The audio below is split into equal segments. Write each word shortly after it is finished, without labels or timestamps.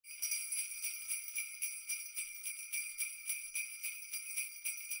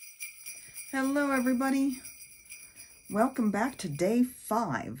Hello, everybody. Welcome back to day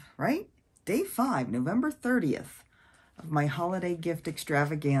 5, right? Day 5, November 30th of my holiday gift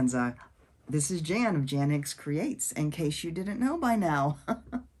extravaganza. This is Jan of Jan Hicks Creates, in case you didn't know by now.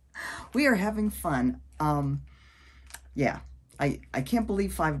 We are having fun. Yeah, I can't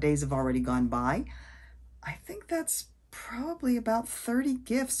believe 5 days have already gone by. I think that's probably about 30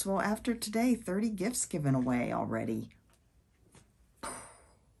 gifts. Well, after today, 30 gifts given away already.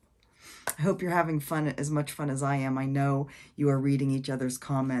 I hope you're having fun, as much fun as I am. I know you are reading each other's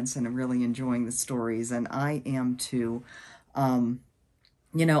comments and really enjoying the stories, and I am too. You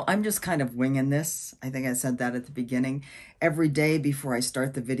know, I'm just kind of winging this. I think I said that at the beginning. Every day before I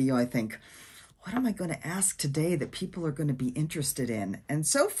start the video, I think, what am I going to ask today that people are going to be interested in? And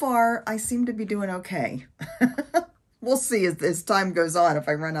so far, I seem to be doing okay. We'll see as time goes on if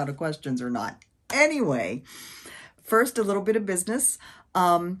I run out of questions or not. Anyway, first, a little bit of business.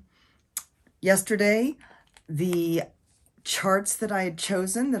 Yesterday, the charts that I had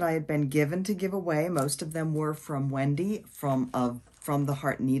chosen, that I had been given to give away, most of them were from Wendy, from the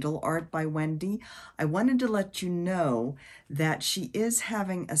Heart Needleart by Wendy. I wanted to let you know that she is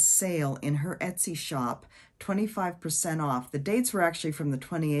having a sale in her Etsy shop, 25% off. The dates were actually from the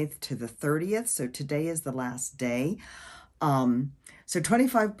 28th to the 30th, so today is the last day. So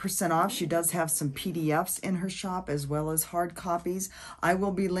 25% off. She does have some PDFs in her shop as well as hard copies. I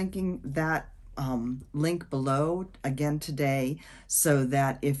will be linking that link below again today, so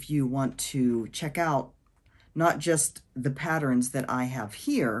that if you want to check out not just the patterns that I have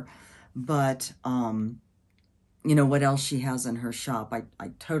here, but you know, what else she has in her shop.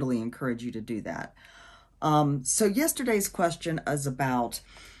 I totally encourage you to do that. So yesterday's question is about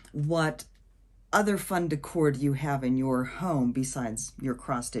what other fun decor do you have in your home besides your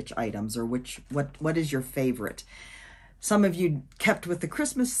cross-stitch items, or what is your favorite? Some of you kept with the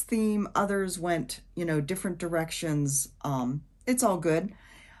Christmas theme, others went, you know, different directions. It's all good.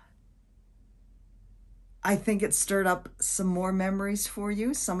 I think it stirred up some more memories for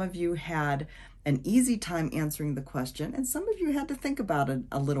you. Some of you had an easy time answering the question, and some of you had to think about it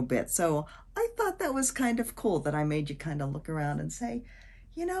a little bit. So I thought that was kind of cool that I made you kind of look around and say,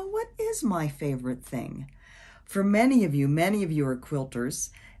 you know, what is my favorite thing? For many of you are quilters,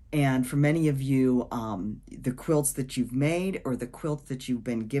 and for many of you, the quilts that you've made or the quilts that you've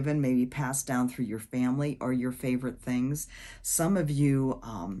been given, maybe passed down through your family, are your favorite things. Some of you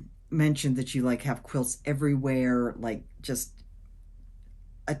mentioned that you like have quilts everywhere, like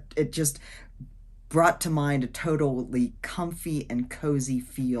it just brought to mind a totally comfy and cozy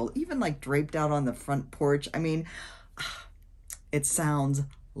feel, even like draped out on the front porch. I mean, it sounds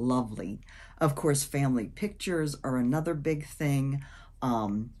lovely. Of course, family pictures are another big thing.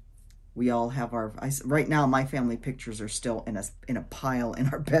 We all have right now my family pictures are still in a pile in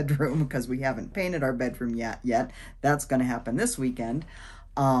our bedroom because we haven't painted our bedroom yet. That's going to happen this weekend.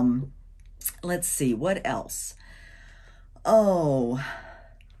 Let's see, what else? Oh,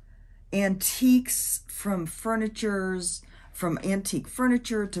 antiques from antique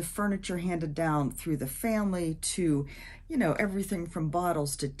furniture to furniture handed down through the family to, you know, everything from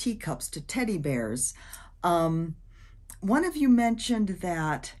bottles to teacups to teddy bears. One of you mentioned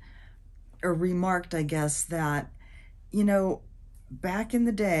that, or remarked, I guess, that, you know, back in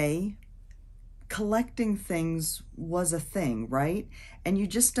the day, collecting things was a thing, right? And you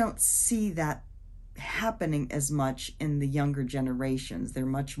just don't see that happening as much in the younger generations. They're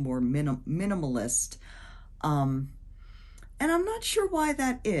much more minimalist. And I'm not sure why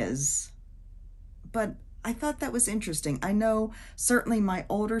that is, but I thought that was interesting. I know certainly my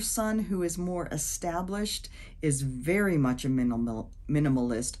older son, who is more established, is very much a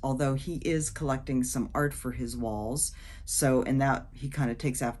minimalist, although he is collecting some art for his walls. So in that, he kind of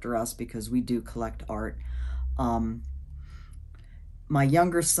takes after us because we do collect art. My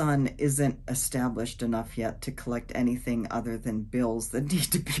younger son isn't established enough yet to collect anything other than bills that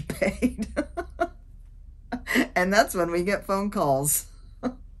need to be paid. And that's when we get phone calls.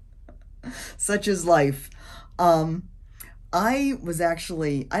 Such is life. I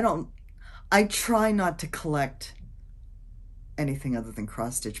try not to collect anything other than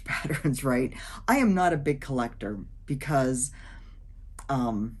cross-stitch patterns, right? I am not a big collector because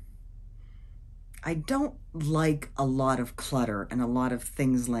I don't like a lot of clutter and a lot of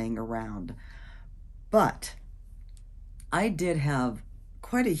things laying around. But I did have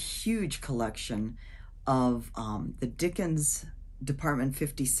quite a huge collection of the Dickens Department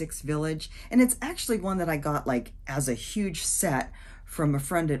 56 Village, and it's actually one that I got like as a huge set from a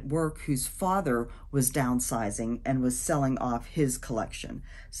friend at work whose father was downsizing and was selling off his collection.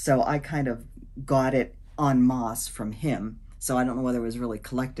 So I kind of got it en masse from him. So I don't know whether it was really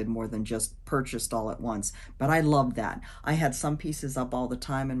collected more than just purchased all at once, but I loved that. I had some pieces up all the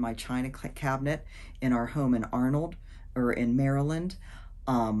time in my china cabinet in our home in Arnold, or in Maryland.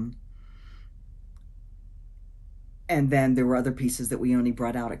 And then there were other pieces that we only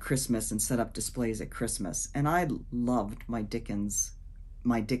brought out at Christmas and set up displays at Christmas. And I loved my Dickens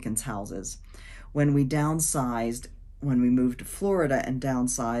houses. When we downsized, when we moved to Florida and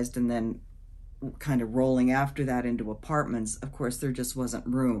downsized, and then kind of rolling after that into apartments, of course, there just wasn't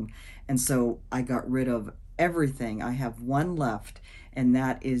room. And so I got rid of everything. I have one left, and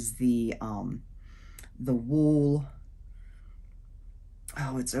that is the wool.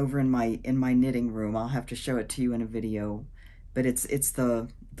 Oh, it's over in my knitting room. I'll have to show it to you in a video. But it's the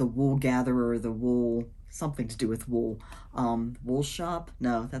wool gatherer, the wool, something to do with wool. Wool shop?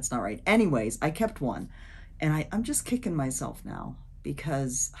 No, that's not right. Anyways, I kept one. And I'm just kicking myself now,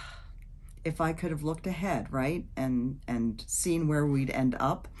 because if I could have looked ahead, right, and seen where we'd end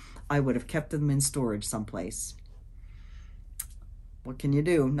up, I would have kept them in storage someplace. What can you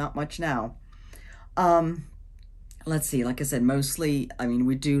do? Not much now. Let's see, like I said, mostly, I mean,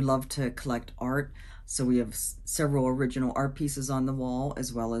 we do love to collect art. So we have several original art pieces on the wall,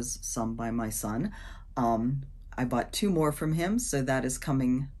 as well as some by my son. I bought 2 more from him, so that is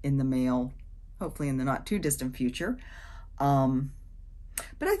coming in the mail, hopefully in the not too distant future.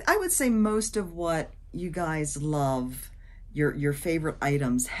 But I would say most of what you guys love, your favorite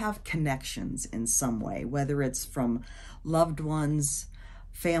items, have connections in some way, whether it's from loved ones,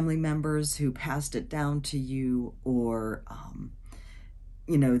 family members who passed it down to you, or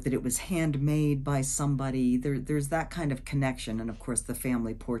you know, that it was handmade by somebody. There's that kind of connection. And of course the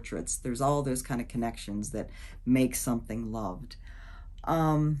family portraits, there's all those kind of connections that make something loved.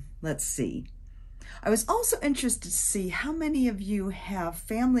 Let's see. I was also interested to see how many of you have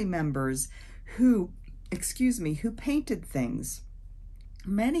family members who, who painted things.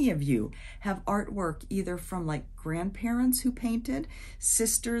 Many of you have artwork either from like grandparents who painted,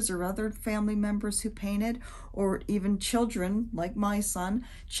 sisters or other family members who painted, or even children like my son,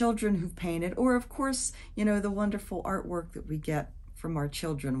 children who've painted, or of course, you know, the wonderful artwork that we get from our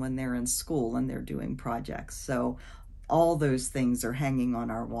children when they're in school and they're doing projects. So all those things are hanging on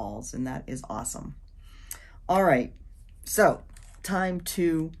our walls, and that is awesome. All right, so time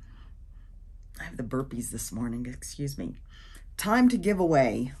to, I have the burpees this morning, excuse me. Time to give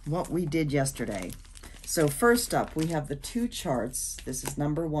away what we did yesterday. So first up, we have the 2 charts. This is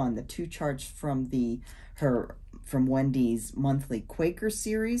number 1, the 2 charts from from Wendy's monthly Quaker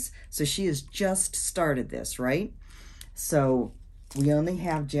series. So she has just started this, right? So we only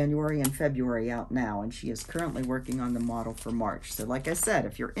have January and February out now, and she is currently working on the model for March. So like I said,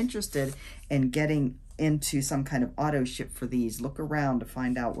 if you're interested in getting into some kind of auto ship for these, look around to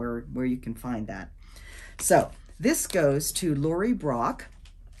find out where you can find that. So this goes to Lori Brock.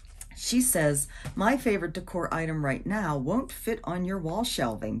 She says, my favorite decor item right now won't fit on your wall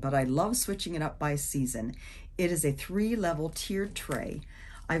shelving, but I love switching it up by season. It is a 3-level tiered tray.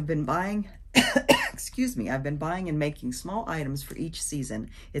 I've been buying, I've been buying and making small items for each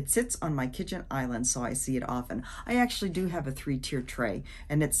season. It sits on my kitchen island, so I see it often. I actually do have a 3-tier tray,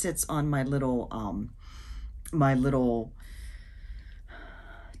 and it sits on my little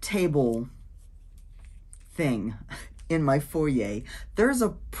table thing in my foyer. There's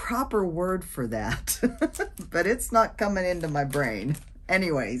a proper word for that, but it's not coming into my brain.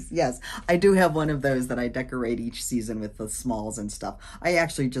 Anyways, yes, I do have one of those that I decorate each season with the smalls and stuff. I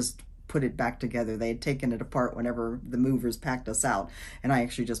actually just put it back together. They had taken it apart whenever the movers packed us out, and I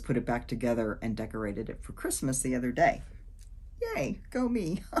actually just put it back together and decorated it for Christmas the other day. Yay, go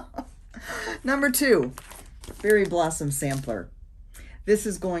me. Number 2, Berry Blossom Sampler. This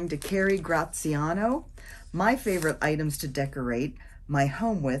is going to Carrie Graziano. My favorite items to decorate my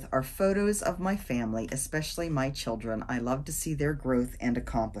home with are photos of my family, especially my children. I love to see their growth and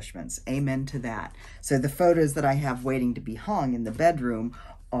accomplishments. Amen to that. So the photos that I have waiting to be hung in the bedroom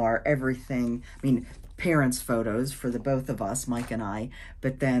are everything, I mean, parents' photos for the both of us, Mike and I,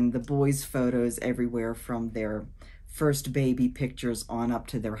 but then the boys' photos everywhere from their first baby pictures on up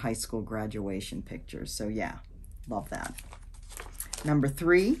to their high school graduation pictures. So yeah, love that. Number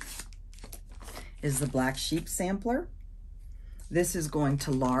 3 is the Black Sheep Sampler. This is going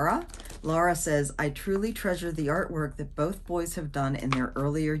to Laura. Laura says, I truly treasure the artwork that both boys have done in their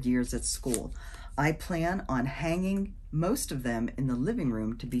earlier years at school. I plan on hanging most of them in the living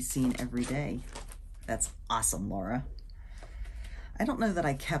room to be seen every day. That's awesome, Laura. I don't know that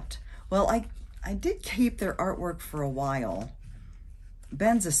I kept, well, I did keep their artwork for a while.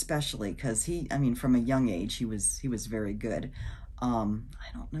 Ben's especially, because from a young age, he was very good. I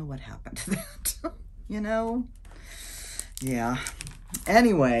don't know what happened to that, you know? Yeah.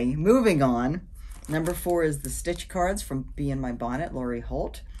 Anyway, moving on. Number 4 is the stitch cards from Bee in My Bonnet, Lori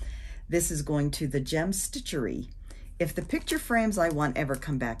Holt. This is going to the Gem Stitchery. If the picture frames I want ever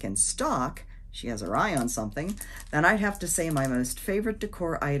come back in stock, she has her eye on something, then I'd have to say my most favorite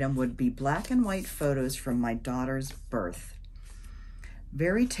decor item would be black and white photos from my daughter's birth.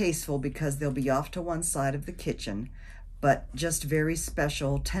 Very tasteful because they'll be off to one side of the kitchen, but just very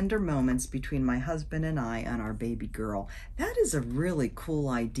special, tender moments between my husband and I and our baby girl. That is a really cool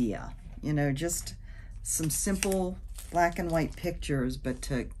idea. You know, just some simple black and white pictures, but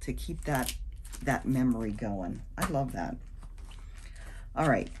to keep that memory going. I love that. All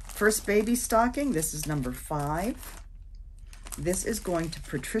right, first baby stocking. This is number 5. This is going to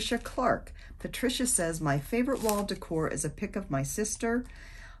Patricia Clark. Patricia says, my favorite wall decor is a pic of my sister,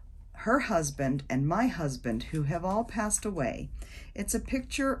 her husband, and my husband, who have all passed away. It's a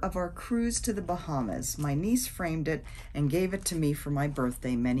picture of our cruise to the Bahamas. My niece framed it and gave it to me for my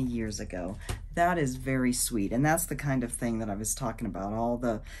birthday many years ago. That is very sweet, and that's the kind of thing that I was talking about, all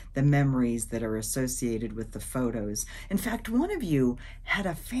the memories that are associated with the photos. In fact, one of you had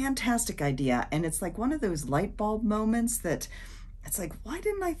a fantastic idea, and it's like one of those light bulb moments that it's like, why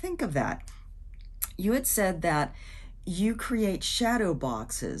didn't I think of that? You had said that you create shadow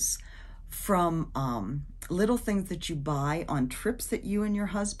boxes from little things that you buy on trips that you and your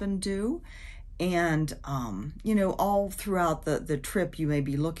husband do. And, you know, all throughout the trip, you may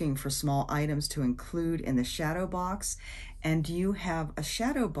be looking for small items to include in the shadow box. And you have a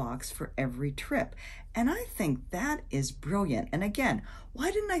shadow box for every trip. And I think that is brilliant. And again,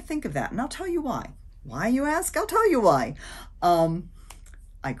 why didn't I think of that? And I'll tell you why. Why, you ask? I'll tell you why.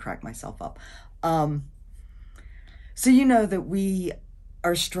 I crack myself up. So you know that we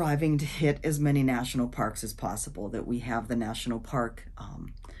are striving to hit as many national parks as possible, that we have the national park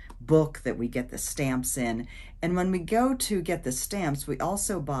book that we get the stamps in. And when we go to get the stamps, we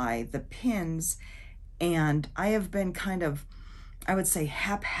also buy the pins. And I have been kind of, I would say,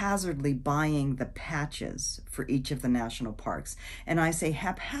 haphazardly buying the patches for each of the national parks. And I say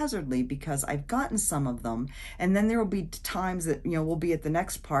haphazardly because I've gotten some of them, and then there will be times that, you know, we'll be at the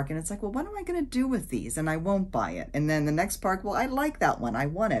next park and it's like, well, what am I going to do with these? And I won't buy it. And then the next park, well, I like that one. I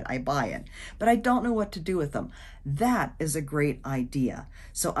want it. I buy it. But I don't know what to do with them. That is a great idea.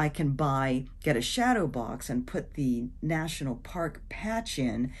 So I can get a shadow box and put the national park patch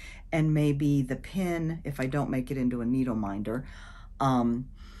in, and maybe the pin, if I don't make it into a needle minder,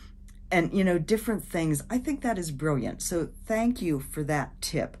 and, you know, different things. I think that is brilliant. So thank you for that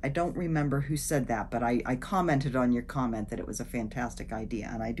tip. I don't remember who said that, but I commented on your comment that it was a fantastic idea,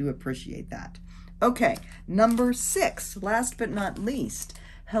 and I do appreciate that. Okay, number 6, last but not least,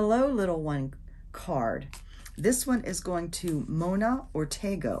 Hello Little One card. This one is going to Mona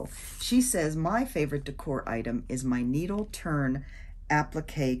Ortego. She says, my favorite decor item is my needle turn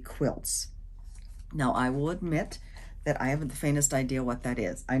applique quilts. Now, I will admit that I haven't the faintest idea what that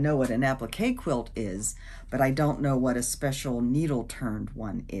is. I know what an applique quilt is, but I don't know what a special needle turned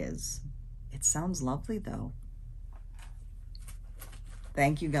one is. It sounds lovely though.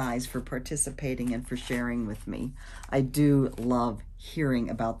 Thank you guys for participating and for sharing with me. I do love hearing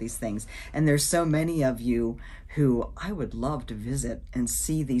about these things. And there's so many of you who I would love to visit and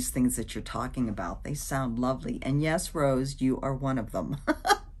see these things that you're talking about. They sound lovely. And yes, Rose, you are one of them.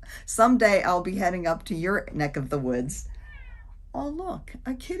 Someday I'll be heading up to your neck of the woods. Oh, look,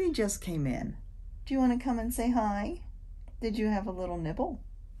 a kitty just came in. Do you want to come and say hi? Did you have a little nibble?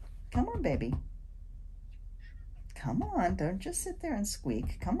 Come on, baby. Come on, don't just sit there and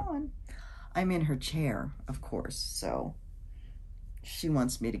squeak. Come on. I'm in her chair, of course, so she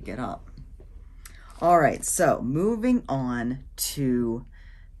wants me to get up. All right, so moving on to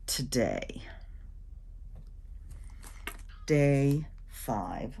today. Day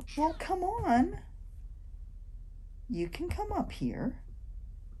 5. Well, come on. You can come up here.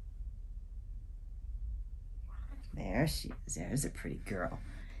 There she is. There's a pretty girl.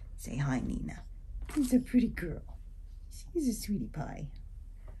 Say hi, Nina. She's a pretty girl. She's a sweetie pie.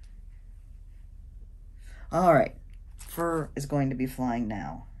 All right. Fur is going to be flying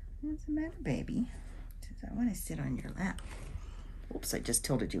now. What's the matter, baby? I want to sit on your lap. Oops, I just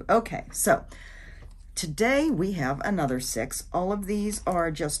tilted you. Okay, so today we have another 6. All of these are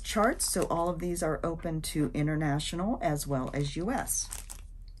just charts, so all of these are open to international as well as US.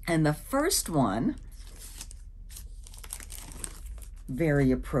 And the first one,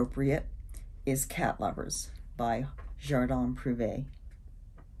 very appropriate, is Cat Lovers by Jardin Privé.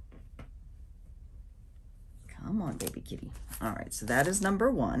 Come on, baby kitty. All right, so that is number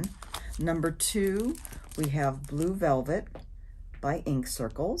 1. Number 2, we have Blue Velvet by Ink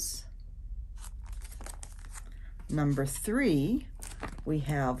Circles. Number 3, we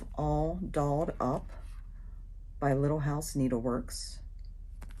have All Dolled Up by Little House Needleworks.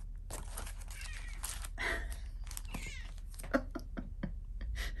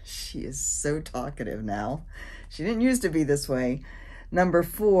 She is so talkative now. She didn't used to be this way. Number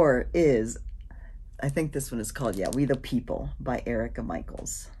 4 is, I think this one is called, yeah, We the People by Erica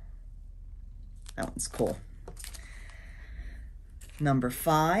Michaels. That one's cool. Number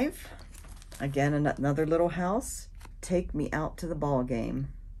 5, again, another Little House, Take Me Out to the Ball Game.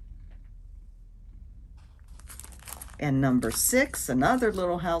 And number 6, another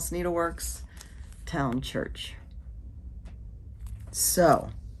Little House Needleworks, Town Church.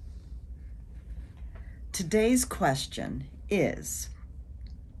 So, today's question is,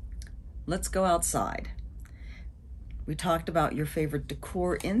 let's go outside. We talked about your favorite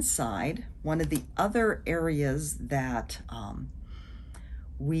decor inside. One of the other areas that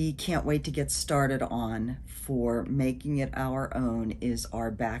we can't wait to get started on for making it our own is our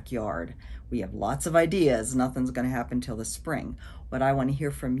backyard. We have lots of ideas. Nothing's going to happen till the spring. What I want to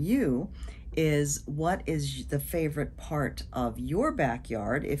hear from you is, what is the favorite part of your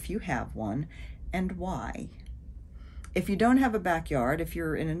backyard, if you have one, and why? If you don't have a backyard, if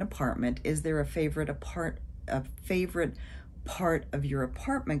you're in an apartment, is there a favorite part of your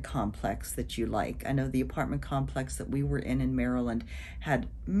apartment complex that you like? I know the apartment complex that we were in Maryland had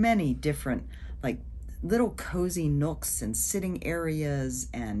many different, like, little cozy nooks and sitting areas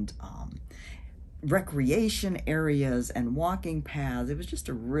and recreation areas and walking paths. It was just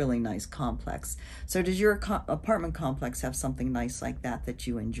a really nice complex. So does your apartment complex have something nice like that that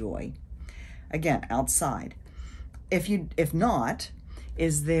you enjoy? Again, outside. If not,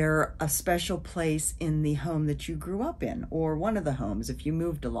 is there a special place in the home that you grew up in, or one of the homes if you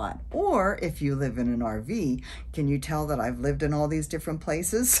moved a lot? Or if you live in an RV, can you tell that I've lived in all these different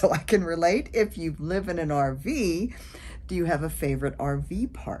places so I can relate? If you live in an RV, do you have a favorite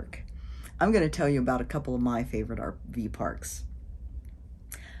RV park? I'm going to tell you about a couple of my favorite RV parks.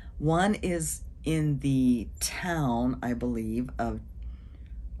 One is in the town, I believe, of,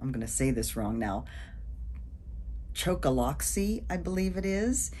 I'm going to say this wrong now, Chocoloxy, I believe it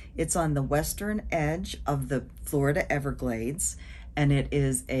is. It's on the western edge of the Florida Everglades, and it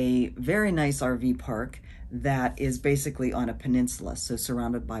is a very nice RV park that is basically on a peninsula, so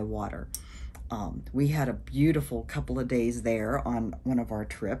surrounded by water. We had a beautiful couple of days there on one of our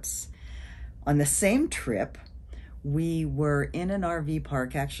trips. On the same trip, we were in an RV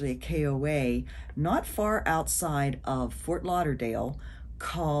park, actually a KOA, not far outside of Fort Lauderdale,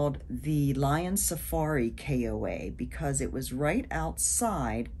 called the Lion Safari KOA, because it was right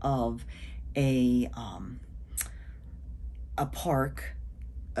outside of a park,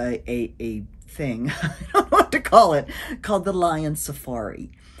 a thing, I don't know what to call it, called the Lion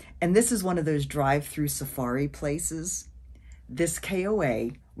Safari. And this is one of those drive-through safari places. This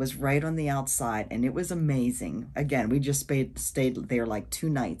KOA was right on the outside, and it was amazing. Again, we just stayed there like 2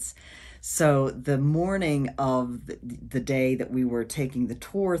 nights. So the morning of the day that we were taking the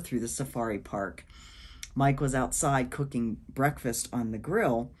tour through the safari park, Mike was outside cooking breakfast on the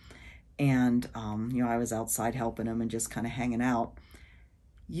grill, and you know, I was outside helping him and just kind of hanging out.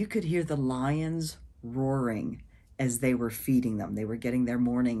 You could hear the lions roaring as they were feeding them. They were getting their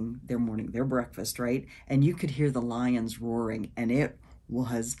breakfast, right? And you could hear the lions roaring, and it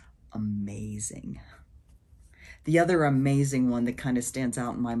was amazing. The other amazing one that kind of stands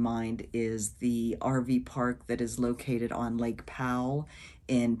out in my mind is the RV park that is located on Lake Powell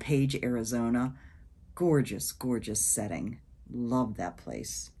in Page, Arizona. Gorgeous, gorgeous setting. Love that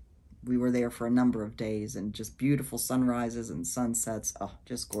place. We were there for a number of days, and just beautiful sunrises and sunsets. Oh,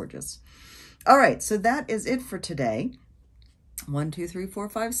 just gorgeous. All right, so that is it for today. 1, 2, 3, 4,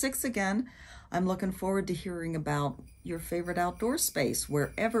 5, 6 again. I'm looking forward to hearing about your favorite outdoor space,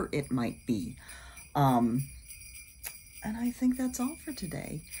 wherever it might be. And I think that's all for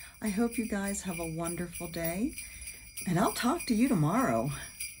today. I hope you guys have a wonderful day, and I'll talk to you tomorrow.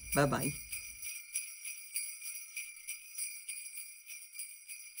 Bye-bye.